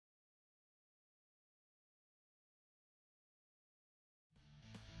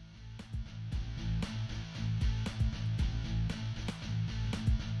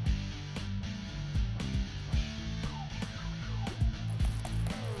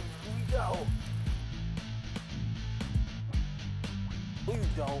go. You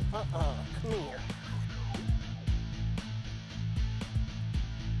don't. Come here.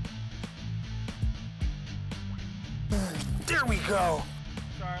 There we go.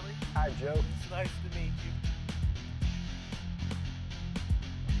 Charlie. Hi, Joe. It's nice to meet you.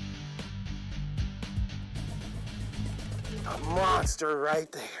 A monster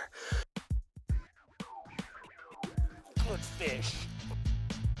right there. Good fish.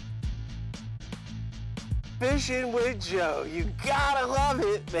 Fishing with Joe. You gotta love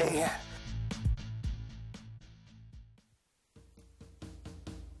it, man.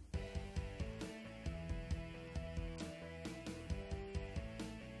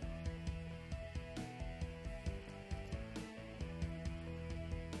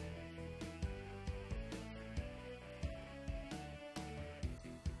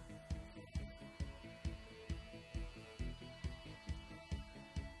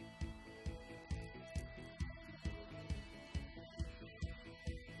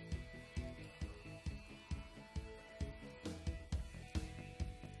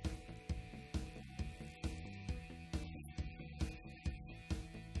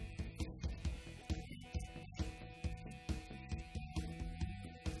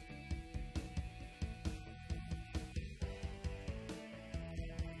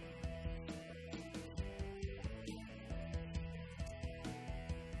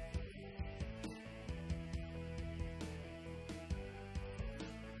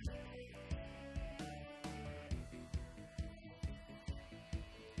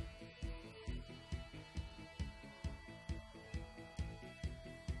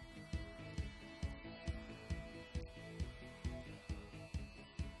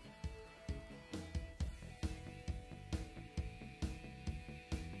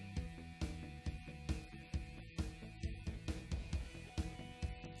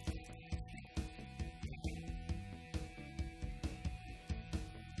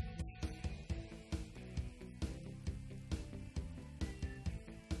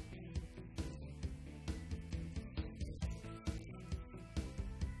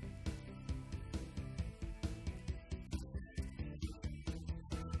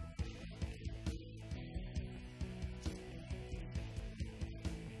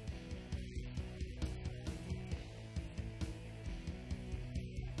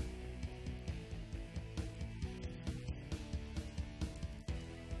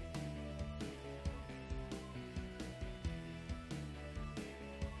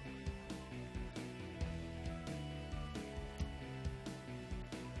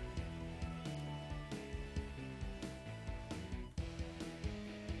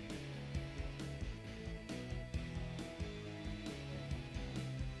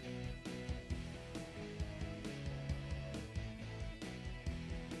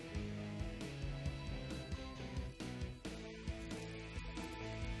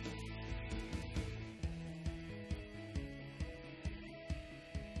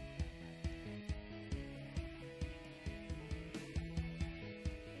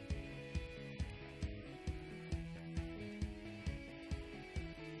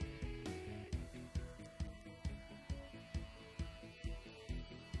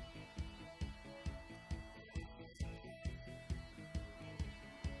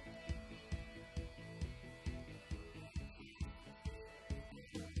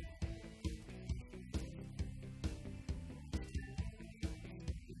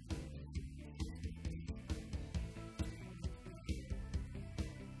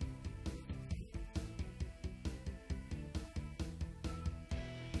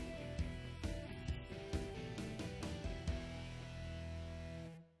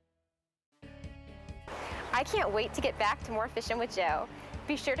 I can't wait to get back to more Fishing with Joe.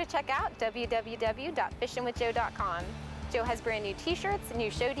 Be sure to check out www.fishnwithjoe.com. Joe has brand new t-shirts,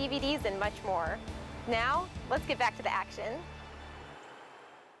 new show DVDs, and much more. Now, let's get back to the action.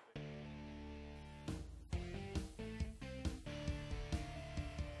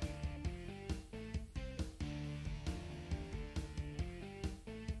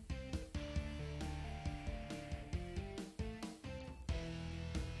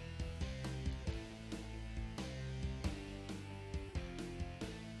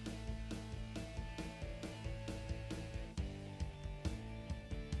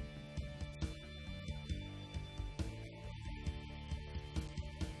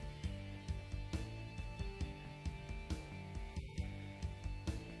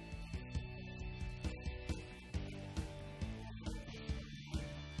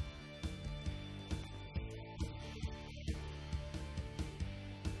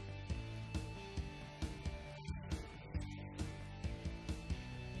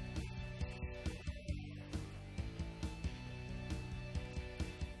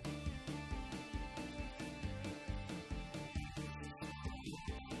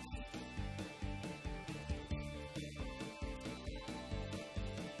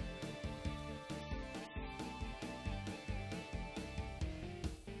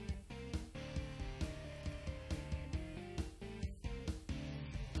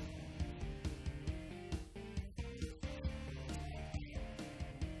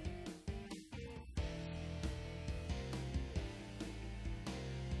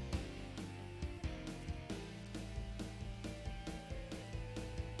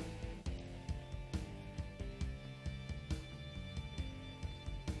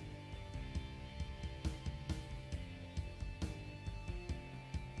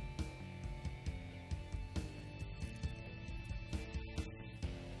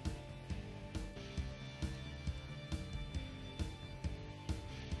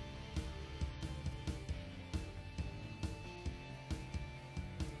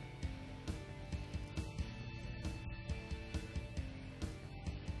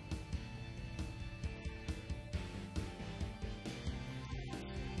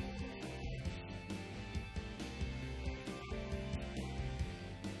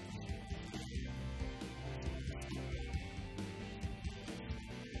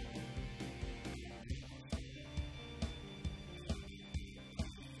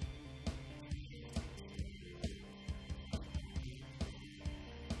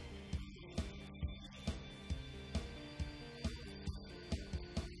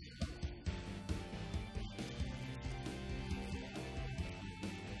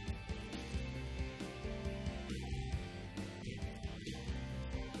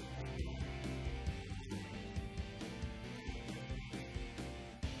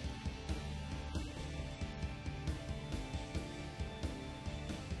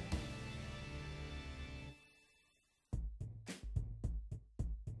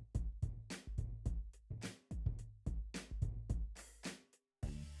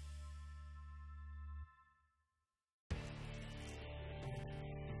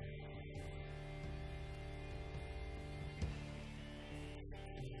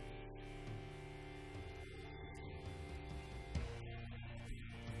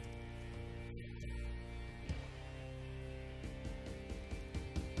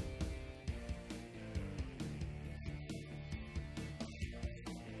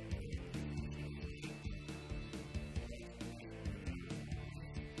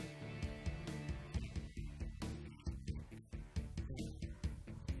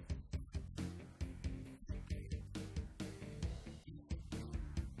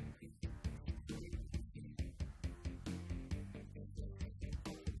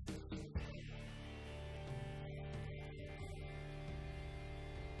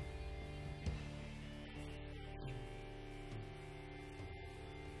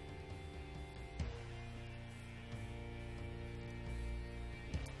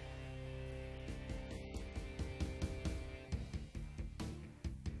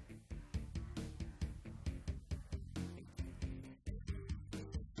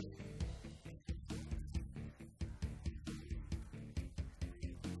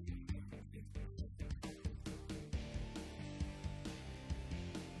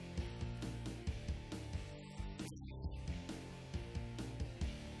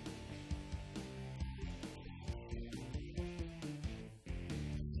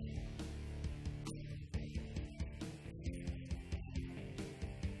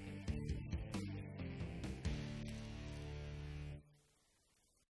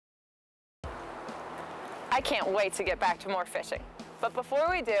 I can't wait to get back to more fishing. But before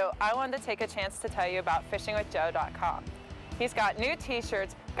we do, I wanted to take a chance to tell you about Fishnwithjoe.com. He's got new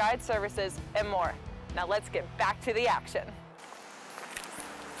t-shirts, guide services, and more. Now let's get back to the action.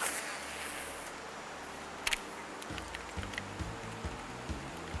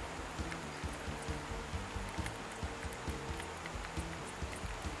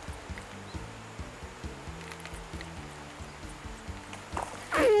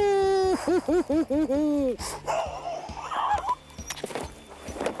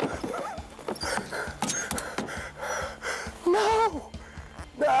 No!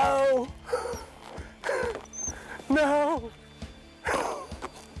 No! No!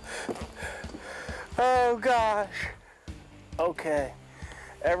 Oh gosh. Okay.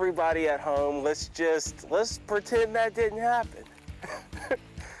 Everybody at home, let's pretend that didn't happen.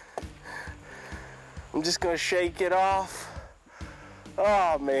 I'm just gonna shake it off.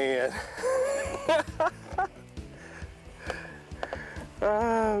 Oh man.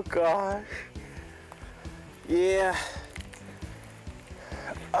 Oh gosh. Yeah.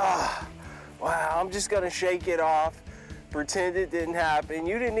 Wow, I'm just gonna shake it off, pretend it didn't happen.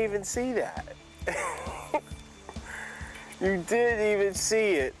 You didn't even see that. You didn't even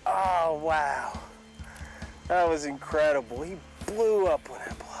see it. Oh wow. That was incredible. He blew up on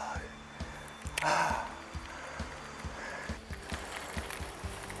that plug.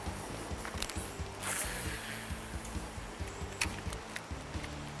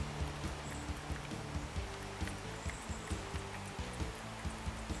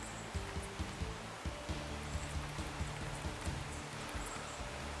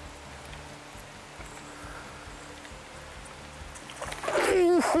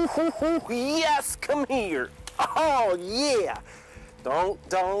 Yes, come here. Oh yeah. No.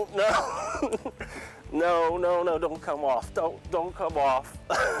 No, don't come off. Don't come off.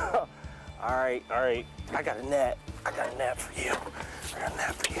 All right. I got a net for you.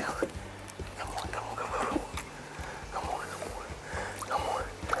 Come on.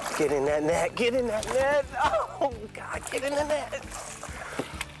 Get in that net. Oh God, get in the net.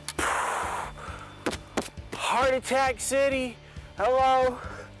 Heart attack city. Hello.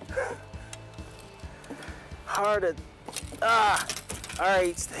 All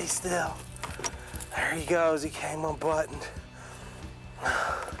right, stay still. There he goes, he came unbuttoned.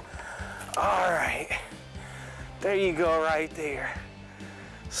 All right, there you go right there.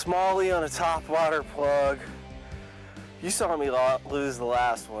 Smallie on a topwater plug. You saw me lose the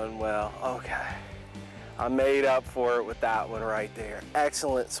last one, well, okay. I made up for it with that one right there.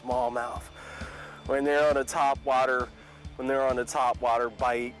 Excellent smallmouth. When they're on a topwater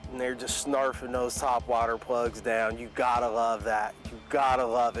bite and they're just snarfing those topwater plugs down, you gotta love that. You gotta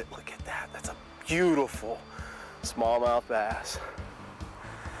love it. Look at that. That's a beautiful smallmouth bass.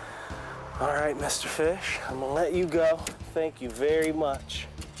 All right, Mr. Fish, I'm gonna let you go. Thank you very much.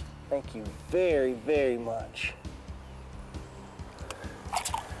 Thank you very, very much.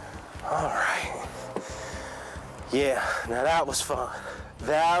 All right. Yeah, now that was fun.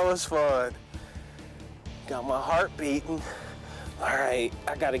 That was fun. Got my heart beating. All right,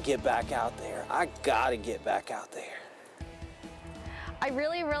 I gotta get back out there. I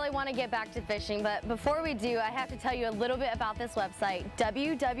really want to get back to fishing, but before we do, I have to tell you a little bit about this website,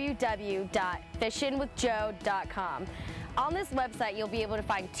 www.fishnwithjoe.com. On this website, you'll be able to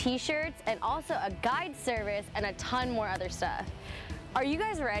find t-shirts and also a guide service and a ton more other stuff. Are you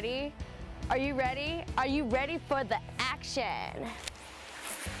guys ready? Are you ready? Are you ready for the action?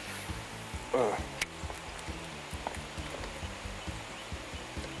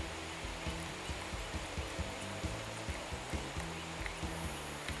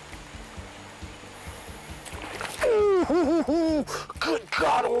 Good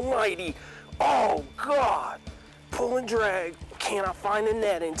God almighty. Oh God. Pull and drag. Cannot find the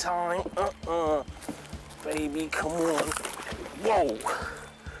net in time. Baby, come on. Whoa.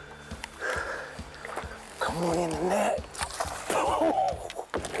 Come on in the net. Oh.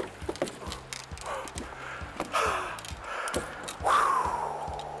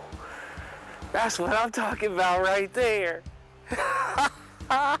 That's what I'm talking about right there.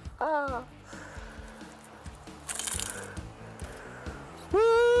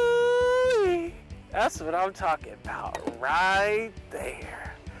 Woo-wee. That's what I'm talking about right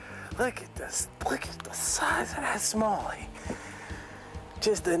there. Look at this. Look at the size of that smallie.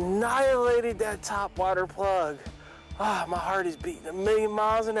 Just annihilated that topwater plug. Oh, my heart is beating 1,000,000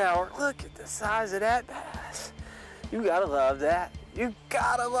 miles an hour. Look at the size of that bass. You gotta love that. You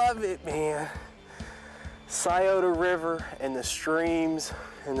gotta love it, man. Scioto River and the streams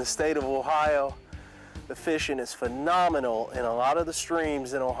in the state of Ohio. The fishing is phenomenal in a lot of the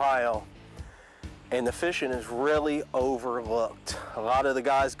streams in Ohio. And the fishing is really overlooked. A lot of the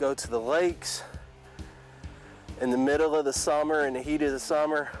guys go to the lakes in the middle of the summer, in the heat of the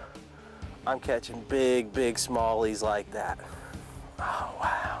summer. I'm catching big, big smallies like that. Oh,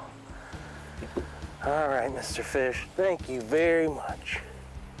 wow. All right, Mr. Fish, thank you very much.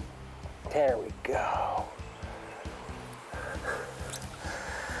 There we go.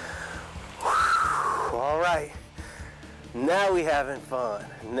 Whew. All right, now we having fun.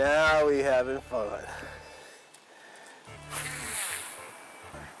 Now we having fun.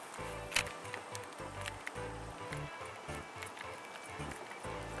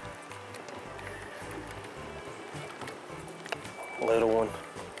 Little one.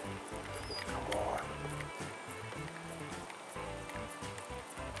 Come on.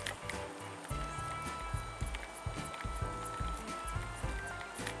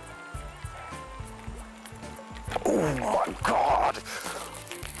 Oh my God.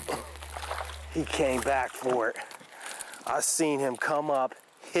 He came back for it. I seen him come up,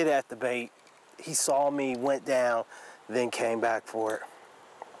 hit at the bait. He saw me, went down, then came back for it.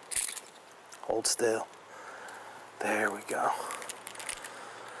 Hold still. There we go.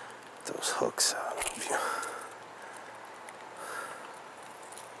 Those hooks out of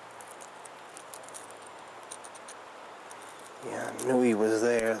you. Yeah, I knew he was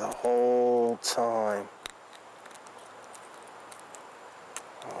there the whole time.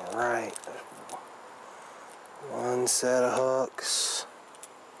 All right. One set of hooks.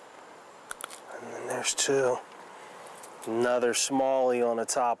 And then there's two. Another smallie on the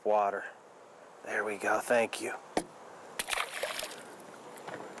top water. There we go, thank you.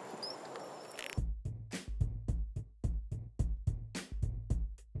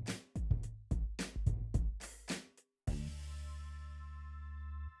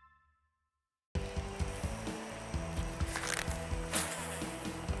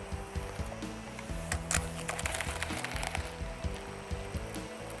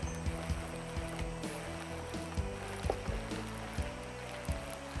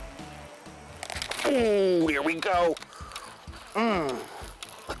 Oh, here we go.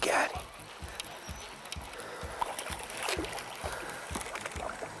 Look at him.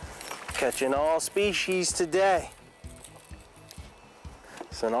 Catching all species today.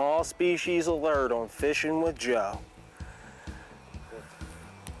 It's an all species alert on Fishing with Joe.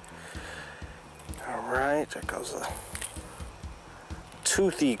 All right, there goes a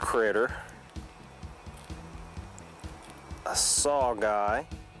toothy critter, a saw guy,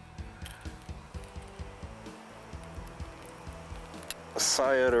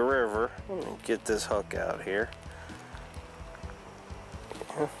 Scioto River. Let me get this hook out here.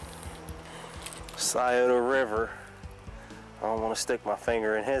 Scioto River. I don't want to stick my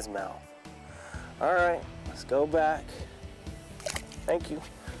finger in his mouth. All right, let's go back. Thank you.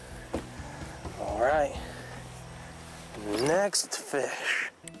 All right, next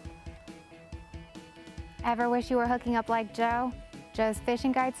fish. Ever wish you were hooking up like Joe? Joe's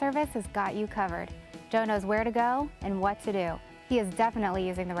fishing guide service has got you covered. Joe knows where to go and what to do. He is definitely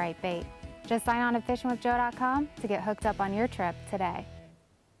using the right bait. Just sign on to Fishnwithjoe.com to get hooked up on your trip today.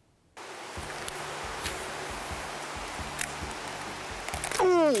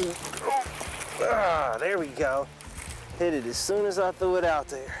 Ooh. Ah, there we go. Hit it as soon as I threw it out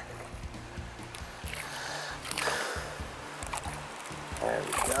there. There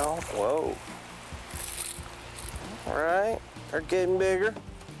we go. Whoa. All right, they're getting bigger.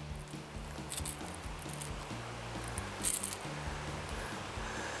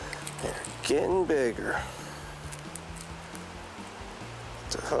 Getting bigger.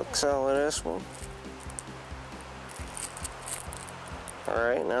 The hooks out of this one. All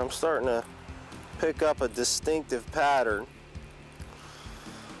right, now I'm starting to pick up a distinctive pattern.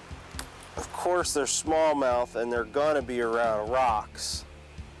 Of course, they're smallmouth and they're gonna be around rocks,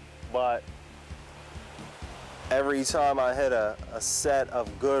 but every time I hit a set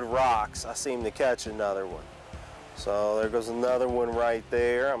of good rocks, I seem to catch another one. So there goes another one right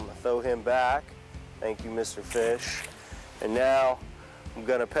there. I'm gonna throw him back. Thank you, Mr. Fish. And now I'm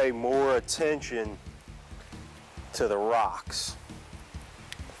gonna pay more attention to the rocks.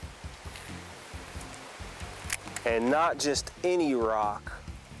 And not just any rock,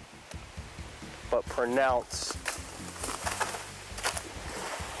 but pronounced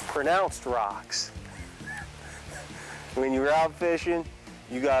rocks. When you're out fishing,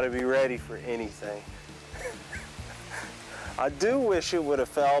 you gotta be ready for anything. I do wish it would have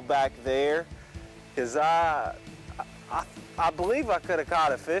fell back there, because I believe I could have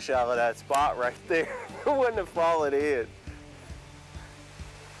caught a fish out of that spot right there. It wouldn't have fallen in.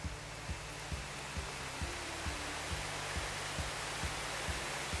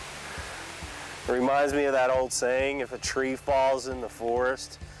 Reminds me of that old saying, if a tree falls in the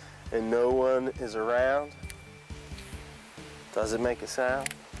forest and no one is around, does it make a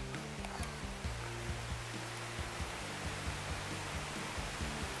sound?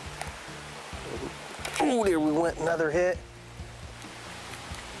 Oh, there we went, another hit.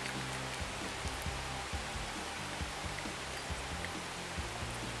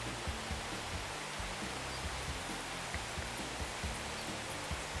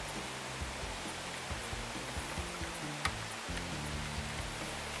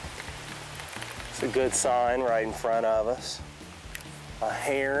 It's a good sign right in front of us. A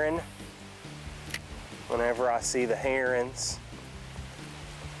heron. Whenever I see the herons,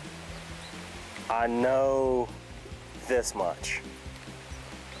 I know this much.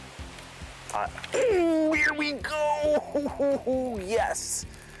 Ooh, here we go! Yes!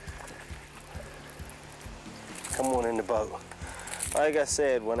 Come on in the boat. Like I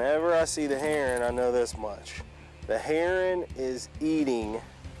said, whenever I see the heron, I know this much. The heron is eating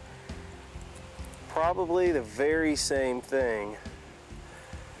probably the very same thing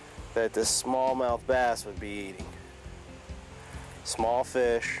that the smallmouth bass would be eating. Small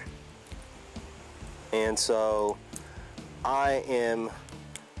fish. And so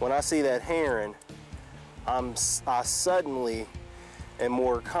when I see that heron, I suddenly am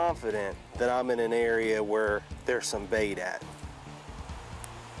more confident that I'm in an area where there's some bait at.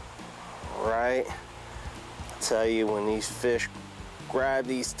 Right? I tell you, when these fish grab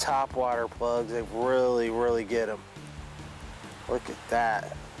these topwater plugs, they really, really get them. Look at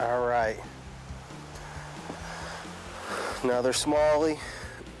that. All right. Another smallie.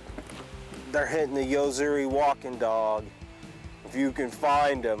 They're hitting the Yozuri walking dog. If you can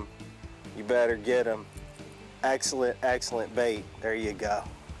find them, you better get them. Excellent, excellent bait. There you go.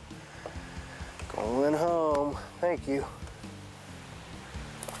 Going home. Thank you.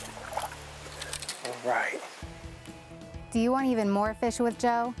 All right. Do you want even more Fish with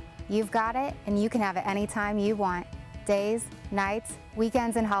Joe? You've got it, and you can have it anytime you want. Days, nights,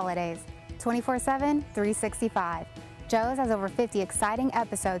 weekends, and holidays. 24/7, 365. Joe's has over 50 exciting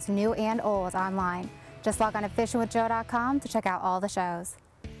episodes, new and old, online. Just log on to Fishnwithjoe.com to check out all the shows.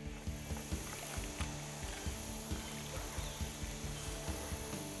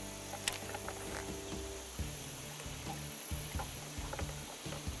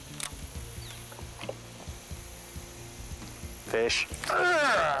 Fish.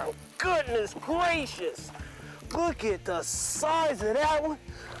 Goodness gracious! Look at the size of that one.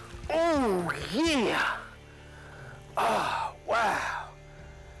 Oh yeah! Oh wow!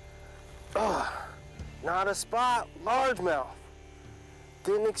 Oh, not a spot. Largemouth.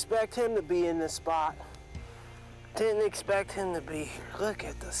 Didn't expect him to be in this spot. Didn't expect him to be here. Look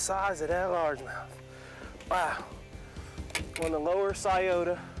at the size of that largemouth. Wow. On the lower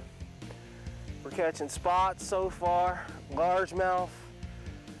Scioto, we're catching spots so far. Largemouth,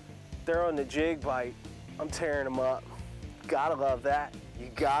 they're on the jig bite. I'm tearing them up. Gotta love that. You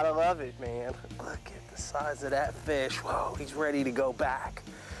gotta love it, man. Look at the size of that fish. Whoa, he's ready to go back.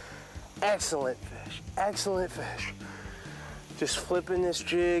 Excellent fish, excellent fish. Just flipping this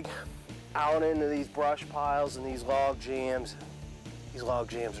jig out into these brush piles and these log jams. These log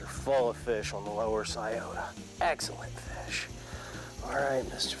jams are full of fish on the lower Scioto. Excellent fish. All right,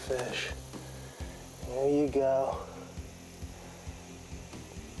 Mr. Fish. There you go.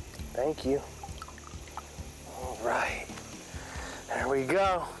 Thank you. All right, there we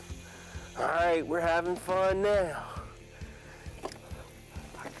go. All right, we're having fun now.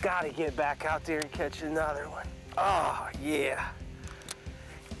 I gotta get back out there and catch another one. Oh, yeah.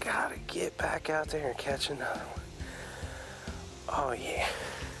 Gotta get back out there and catch another one. Oh, yeah.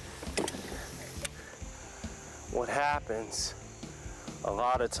 What happens a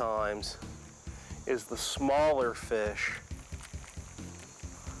lot of times is the smaller fish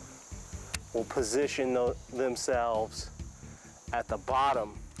will position themselves at the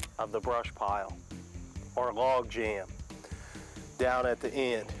bottom of the brush pile or log jam down at the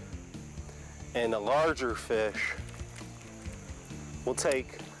end. And the larger fish will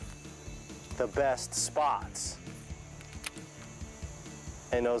take the best spots.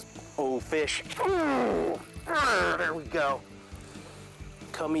 And those old fish, there we go.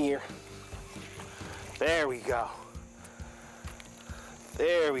 Come here. There we go.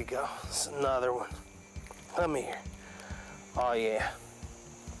 There we go. It's another one. Come here. Oh yeah.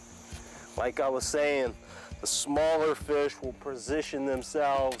 Like I was saying, the smaller fish will position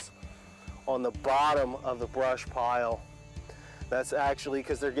themselves on the bottom of the brush pile. That's actually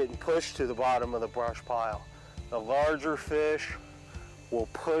because they're getting pushed to the bottom of the brush pile. The larger fish will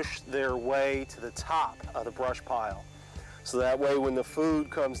push their way to the top of the brush pile. So that way when the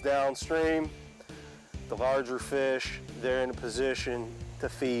food comes downstream, The larger fish, they're in a position to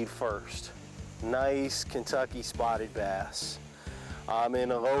feed first. Nice Kentucky spotted bass.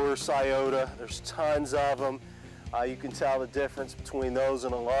 In a lower Scioto, there's tons of them. You can tell the difference between those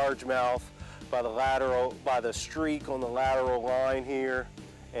and a largemouth by the streak on the lateral line here.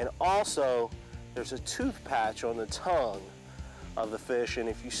 And also, there's a tooth patch on the tongue of the fish, and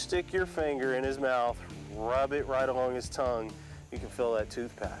if you stick your finger in his mouth, rub it right along his tongue, you can feel that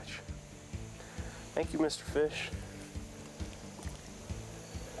tooth patch. Thank you, Mr. Fish.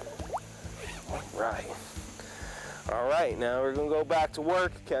 All right, now we're gonna go back to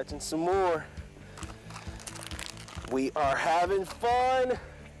work, catching some more. We are having fun.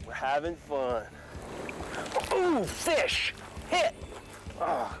 We're having fun. Ooh, fish, hit.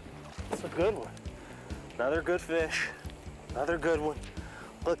 Oh, that's a good one. Another good fish, another good one.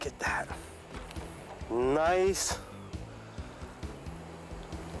 Look at that. Nice.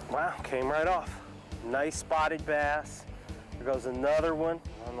 Wow, came right off. Nice spotted bass. There goes another one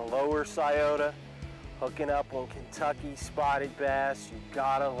on the lower Scioto, hooking up on Kentucky spotted bass. You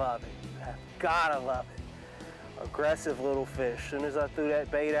gotta love it. You have gotta love it. Aggressive little fish. As soon as I threw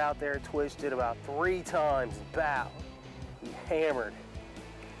that bait out there, twitched it about 3 times and bowed. He hammered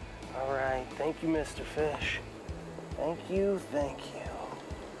it. All right, thank you, Mr. Fish. Thank you, thank you.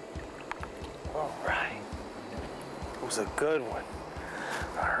 All right, it was a good one.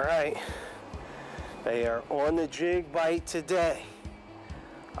 All right, they are on the jig bite today.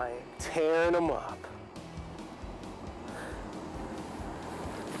 I am tearing them up.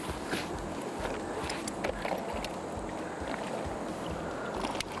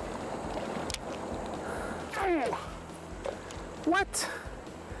 What?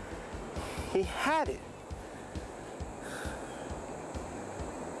 He had it.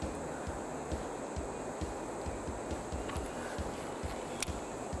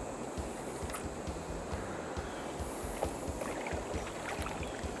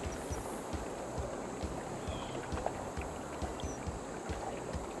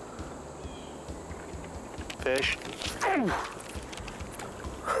 Fish.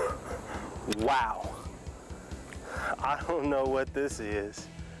 Wow. I don't know what this is.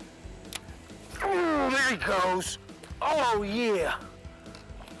 Oh, there he goes. Oh, yeah.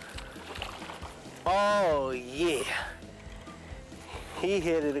 Oh, yeah. He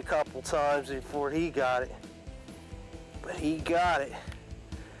hit it a couple times before he got it. But he got it.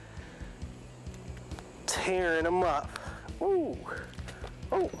 Tearing him up. Ooh.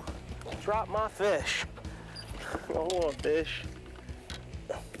 Oh, dropped my fish. Come on, fish.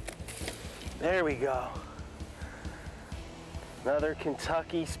 There we go. Another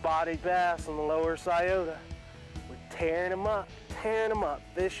Kentucky spotted bass on the lower Scioto. We're tearing them up,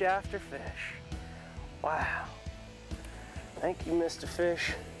 fish after fish. Wow. Thank you, Mr.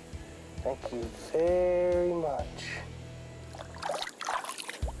 Fish. Thank you very much.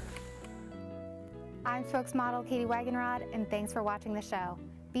 I'm spokesmodel Katie Wagenrod, and thanks for watching the show.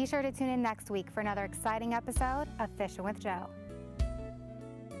 Be sure to tune in next week for another exciting episode of Fishin' with Joe.